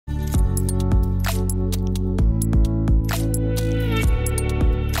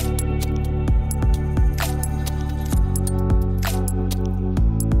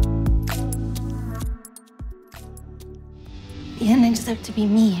out to be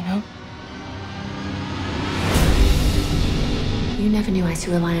me, you know? You never knew how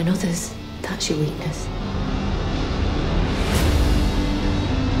to rely on others. That's your weakness.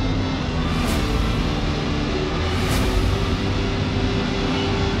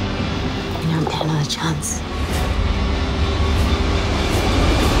 You don't get another chance.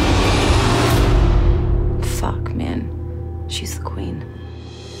 Fuck, man. She's the queen.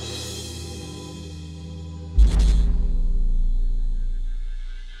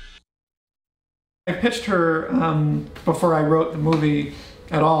 I pitched her before I wrote the movie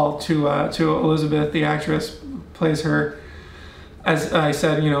at all to Elisabeth, the actress who plays her. As I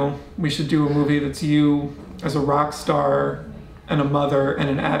said, you know, we should do a movie that's you as a rock star and a mother and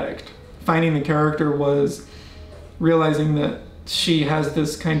an addict. Finding the character was realizing that she has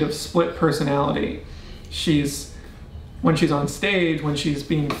this kind of split personality. When she's on stage, when she's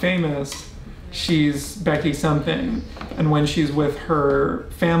being famous, she's Becky something, and when she's with her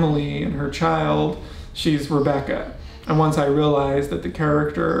family and her child, she's Rebecca. And once I realized that the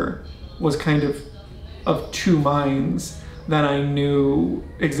character was kind of two minds, then I knew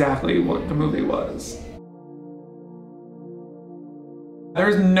exactly what the movie was.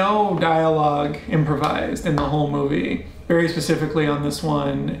 There's no dialogue improvised in the whole movie. Very specifically on this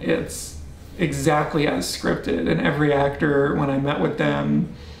one, it's exactly as scripted, and every actor, when I met with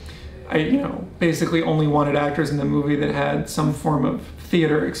them, I basically only wanted actors in the movie that had some form of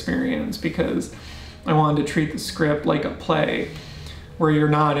theater experience, because I wanted to treat the script like a play where you're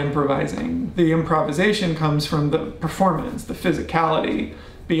not improvising. The improvisation comes from the performance, the physicality.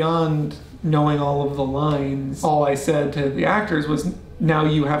 Beyond knowing all of the lines, all I said to the actors was, now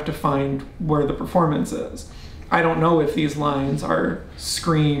you have to find where the performance is. I don't know if these lines are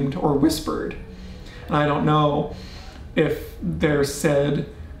screamed or whispered, and I don't know if they're said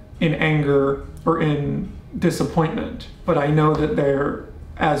in anger or in disappointment, but I know that they're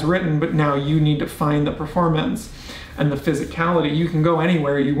as written, but now you need to find the performance and the physicality. You can go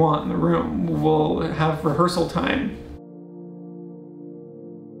anywhere you want in the room. We'll have rehearsal time.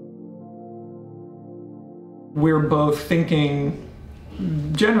 We're both thinking,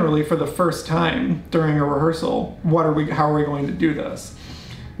 generally for the first time during a rehearsal, how are we going to do this?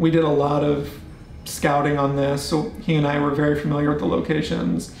 We did a lot of scouting on this, so he and I were very familiar with the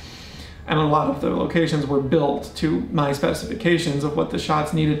locations, and a lot of the locations were built to my specifications of what the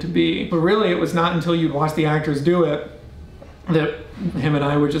shots needed to be. But really, it was not until you'd watch the actors do it that him and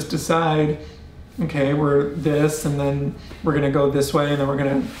I would just decide, okay, we're this, and then we're gonna go this way, and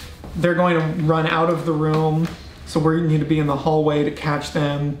then they're going to run out of the room, so we need to be in the hallway to catch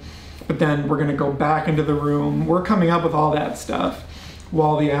them, but then we're gonna go back into the room. We're coming up with all that stuff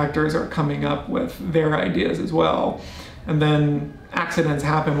while the actors are coming up with their ideas as well. And then accidents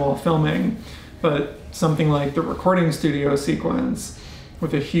happen while filming, but something like the recording studio sequence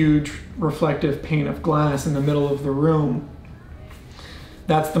with a huge reflective pane of glass in the middle of the room,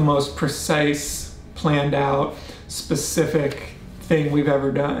 that's the most precise, planned out, specific thing we've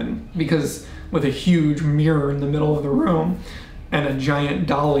ever done. Because with a huge mirror in the middle of the room and a giant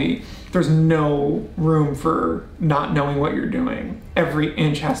dolly, there's no room for not knowing what you're doing. Every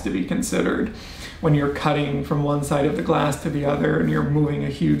inch has to be considered when you're cutting from one side of the glass to the other and you're moving a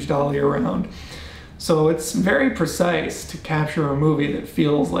huge dolly around. So it's very precise to capture a movie that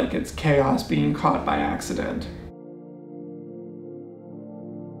feels like it's chaos being caught by accident.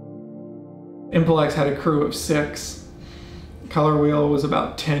 Impolex had a crew of 6. Color Wheel was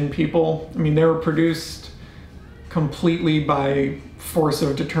about 10 people. I mean, they were produced completely by force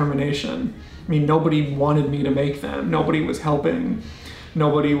of determination. I mean, nobody wanted me to make them. Nobody was helping.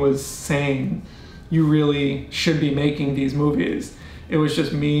 Nobody was saying, you really should be making these movies. It was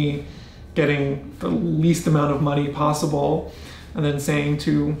just me getting the least amount of money possible and then saying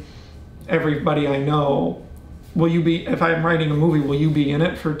to everybody I know, if I'm writing a movie, will you be in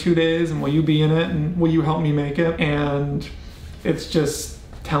it for 2 days, and will you be in it, and will you help me make it? And it's just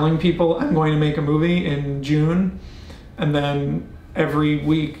telling people I'm going to make a movie in June, and then every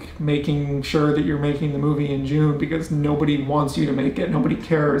week making sure that you're making the movie in June, because nobody wants you to make it, nobody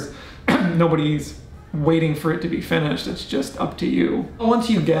cares, nobody's waiting for it to be finished, it's just up to you. Once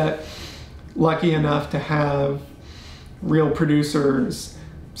you get lucky enough to have real producers,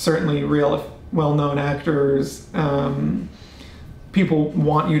 certainly real well-known actors, people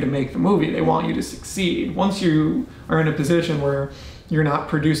want you to make the movie, they want you to succeed. Once you are in a position where you're not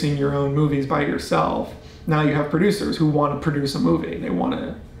producing your own movies by yourself, now you have producers who want to produce a movie. They want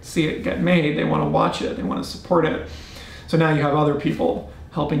to see it get made, they want to watch it, they want to support it. So now you have other people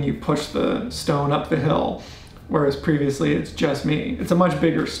helping you push the stone up the hill, whereas previously it's just me. It's a much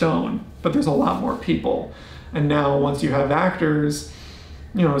bigger stone, but there's a lot more people. And now once you have actors,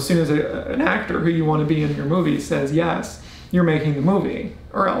 You know, as soon as an actor who you want to be in your movie says yes, you're making the movie,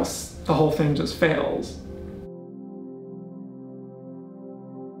 or else the whole thing just fails.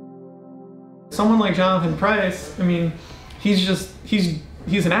 Someone like Jonathan Pryce, I mean, he's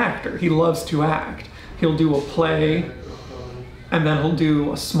an actor. He loves to act. He'll do a play, and then he'll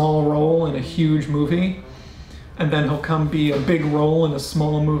do a small role in a huge movie, and then he'll come be a big role in a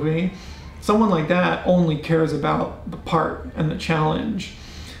small movie. Someone like that only cares about the part and the challenge.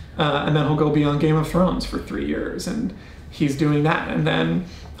 And then he'll go be on Game of Thrones for 3 years, and he's doing that. And then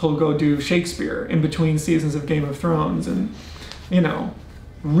he'll go do Shakespeare in between seasons of Game of Thrones. And, you know,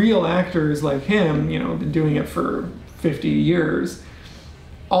 real actors like him, you know, been doing it for 50 years.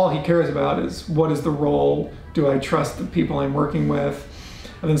 All he cares about is, what is the role? Do I trust the people I'm working with?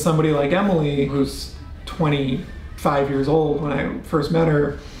 And then somebody like Emily, who's 25 years old when I first met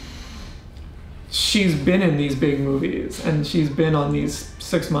her, she's been in these big movies, and she's been on these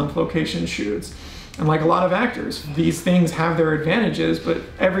 6-month location shoots. And like a lot of actors, these things have their advantages, but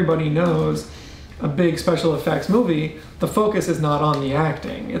everybody knows a big special effects movie, the focus is not on the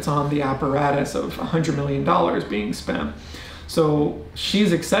acting, it's on the apparatus of $100 million being spent. So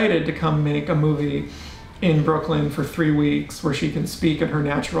she's excited to come make a movie in Brooklyn for 3 weeks where she can speak in her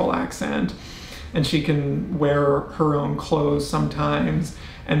natural accent, and she can wear her own clothes sometimes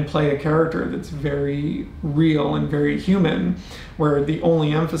and play a character that's very real and very human, where the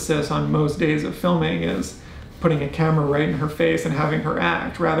only emphasis on most days of filming is putting a camera right in her face and having her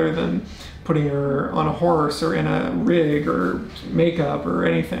act, rather than putting her on a horse or in a rig or makeup or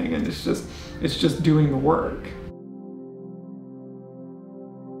anything. And it's just doing the work.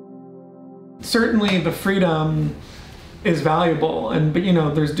 Certainly the freedom is valuable, but you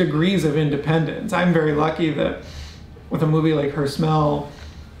know, there's degrees of independence. I'm very lucky that with a movie like Her Smell,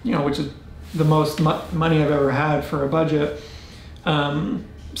 you know, which is the most money I've ever had for a budget,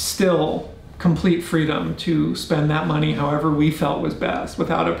 still complete freedom to spend that money however we felt was best,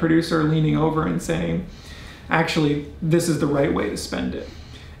 without a producer leaning over and saying, actually, this is the right way to spend it.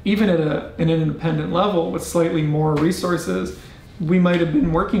 Even at an independent level with slightly more resources, we might have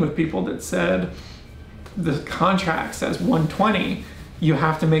been working with people that said, the contract says 120, you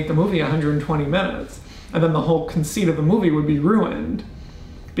have to make the movie 120 minutes. And then the whole conceit of the movie would be ruined,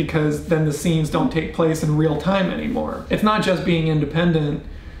 because then the scenes don't take place in real time anymore. It's not just being independent,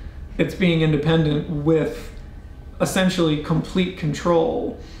 it's being independent with essentially complete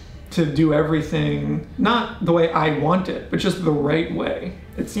control to do everything, not the way I want it, but just the right way.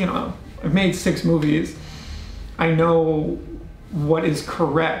 It's, you know, I've made 6 movies. I know what is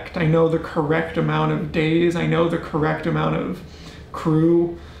correct. I know the correct amount of days. I know the correct amount of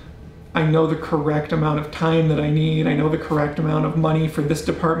crew. I know the correct amount of time that I need. I know the correct amount of money for this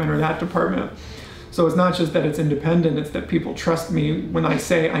department or that department. So it's not just that it's independent, it's that people trust me when I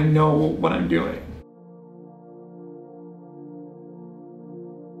say I know what I'm doing.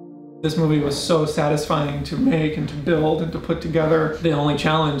 This movie was so satisfying to make and to build and to put together. The only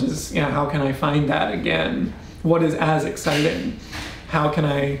challenge is, you know, how can I find that again? What is as exciting? How can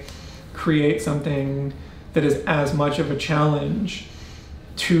I create something that is as much of a challenge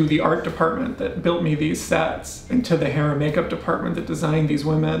to the art department that built me these sets, and to the hair and makeup department that designed these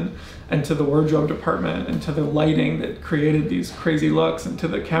women, and to the wardrobe department, and to the lighting that created these crazy looks, and to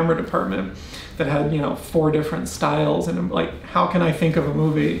the camera department that had, you know, 4 different styles. And I'm like, how can I think of a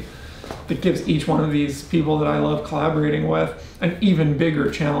movie that gives each one of these people that I love collaborating with an even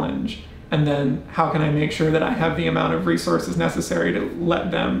bigger challenge? And then how can I make sure that I have the amount of resources necessary to let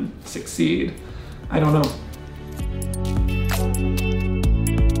them succeed? I don't know.